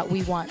music that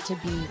we want to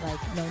be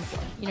known for.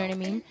 You know what I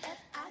mean?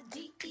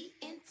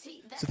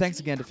 So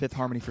thanks again to Fifth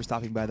Harmony for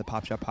stopping by the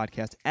Pop Shop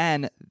Podcast.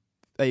 And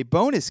a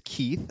bonus,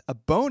 Keith, a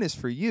bonus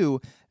for you.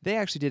 They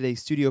actually did a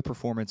studio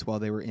performance while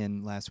they were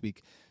in last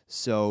week.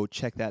 So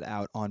check that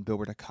out on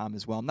Billboard.com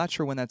as well. I'm not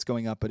sure when that's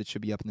going up, but it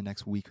should be up in the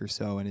next week or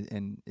so,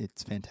 and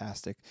it's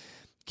fantastic.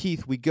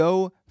 Keith, we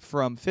go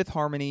from Fifth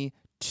Harmony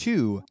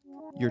to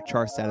your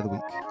chart stat of the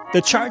week.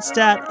 The chart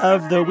stat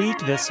of the week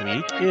this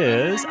week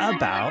is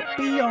about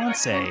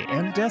Beyonce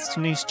and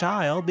Destiny's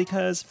Child,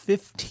 because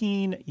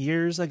 15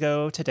 years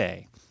ago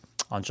today,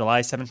 on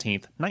July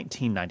 17th,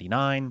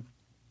 1999,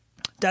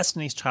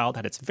 Destiny's Child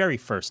had its very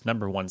first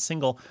 #1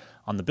 single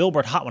on the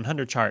Billboard Hot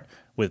 100 chart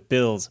with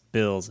Bills,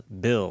 Bills,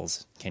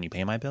 Bills. Can you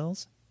pay my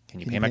bills? Can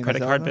you pay my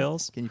credit card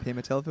bills? Can you pay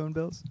my telephone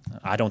bills?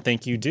 I don't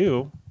think you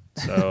do.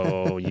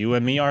 So you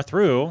and me are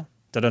through.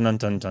 Dun dun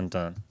dun dun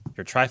dun.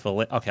 Your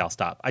trifle. Okay, I'll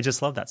stop. I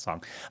just love that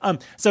song.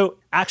 So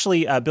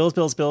actually, Bills,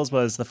 Bills, Bills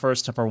was the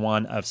first number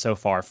one of so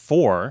far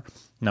 4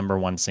 number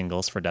one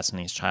singles for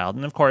Destiny's Child.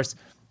 And of course,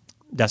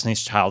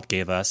 Destiny's Child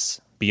gave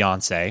us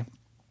Beyonce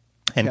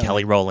and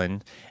Kelly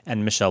Rowland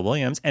and Michelle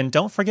Williams. And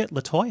don't forget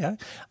LaToya.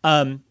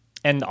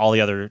 And all the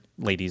other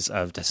ladies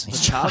of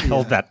Destiny's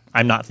Child that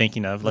I'm not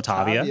thinking of.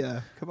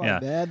 Latavia. Come on,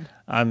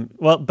 man.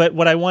 Well, but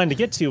what I wanted to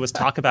get to was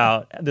talk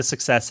about the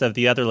success of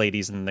the other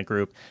ladies in the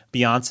group.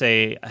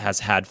 Beyonce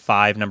has had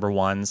 5 number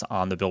ones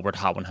on the Billboard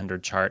Hot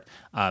 100 chart.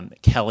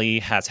 Kelly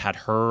has had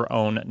her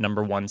own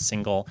number one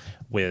single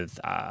with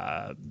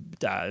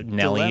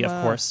Nelly, of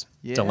course.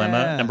 Yeah.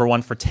 Dilemma, number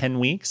one for 10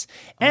 weeks.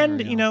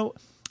 And, you know,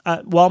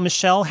 while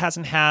Michelle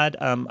hasn't had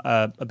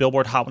a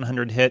Billboard Hot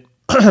 100 hit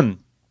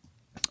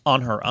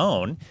on her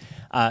own,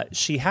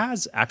 she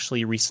has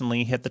actually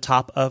recently hit the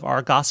top of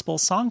our gospel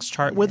songs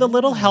chart with a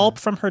little help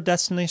from her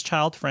Destiny's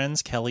Child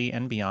friends, Kelly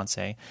and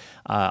Beyonce,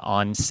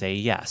 on Say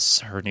Yes,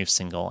 her new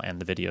single.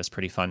 And the video is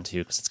pretty fun, too,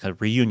 because it's a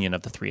reunion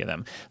of the 3 of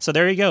them. So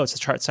there you go. It's the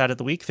chart side of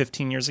the week.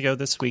 15 years ago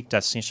this week,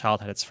 Destiny's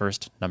Child had its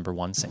first number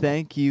one single.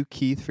 Thank you,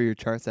 Keith, for your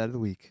chart side of the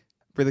week.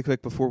 Really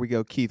quick before we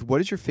go, Keith, what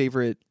is your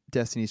favorite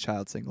Destiny's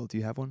Child single? Do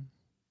you have one?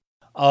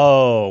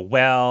 Oh,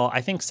 well,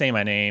 I think Say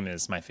My Name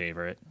is my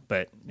favorite,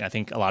 but I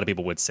think a lot of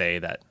people would say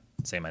that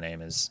Say My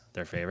Name is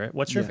their favorite.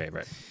 What's your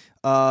favorite?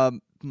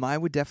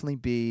 Mine would definitely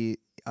be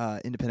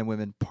Independent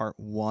Women Part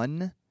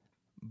 1.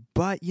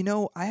 But, you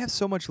know, I have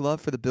so much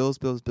love for the Bills,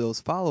 Bills, Bills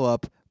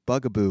follow-up,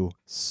 Bugaboo.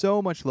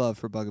 So much love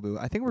for Bugaboo.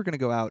 I think we're going to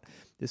go out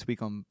this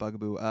week on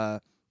Bugaboo.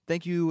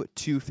 Thank you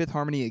to Fifth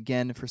Harmony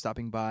again for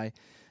stopping by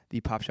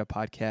the Pop Shop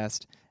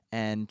Podcast.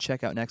 And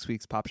check out next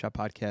week's Pop Shop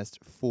Podcast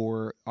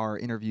for our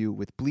interview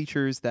with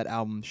Bleachers. That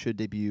album should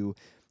debut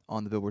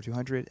on the Billboard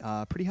 200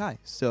 pretty high.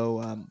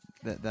 So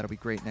that'll be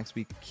great next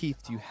week.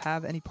 Keith, do you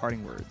have any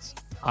parting words?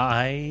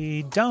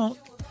 I don't.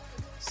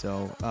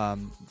 So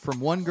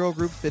from one girl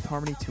group, Fifth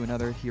Harmony, to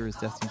another, here is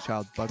Destiny's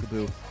Child,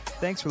 Bugaboo.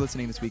 Thanks for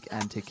listening this week,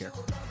 and take care.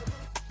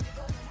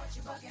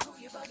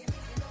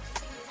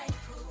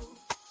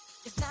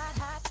 It's not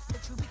hot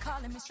that you be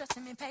calling me,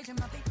 stressing me, paging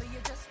my people,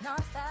 you're just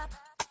nonstop.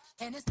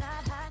 And it's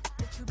not hot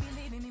that you be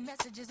leaving me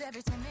messages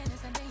every 10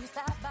 minutes and then you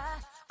stop by.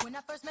 When I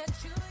first met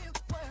you, you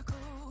were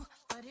cool,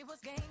 but it was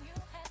game,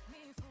 you had me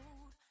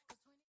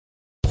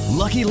fooled.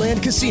 Lucky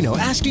Land Casino,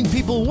 asking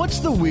people, what's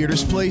the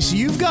weirdest place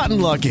you've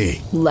gotten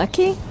lucky?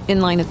 Lucky?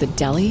 In line at the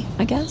deli,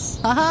 I guess?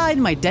 Aha,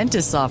 in my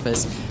dentist's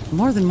office.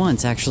 More than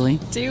once, actually.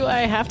 Do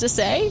I have to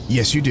say?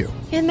 Yes, you do.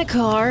 In the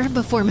car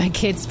before my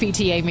kids'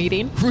 PTA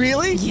meeting.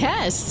 Really?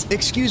 Yes.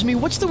 Excuse me,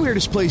 what's the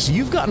weirdest place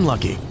you've gotten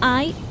lucky?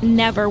 I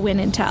never win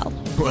and tell.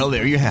 Well,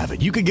 there you have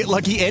it. You can get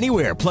lucky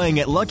anywhere, playing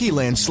at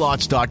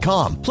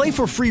LuckyLandSlots.com. Play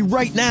for free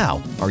right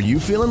now. Are you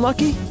feeling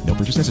lucky? No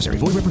purchase necessary.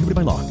 Void where prohibited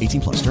by law.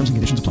 18+. Terms and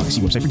conditions apply.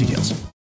 See website for details.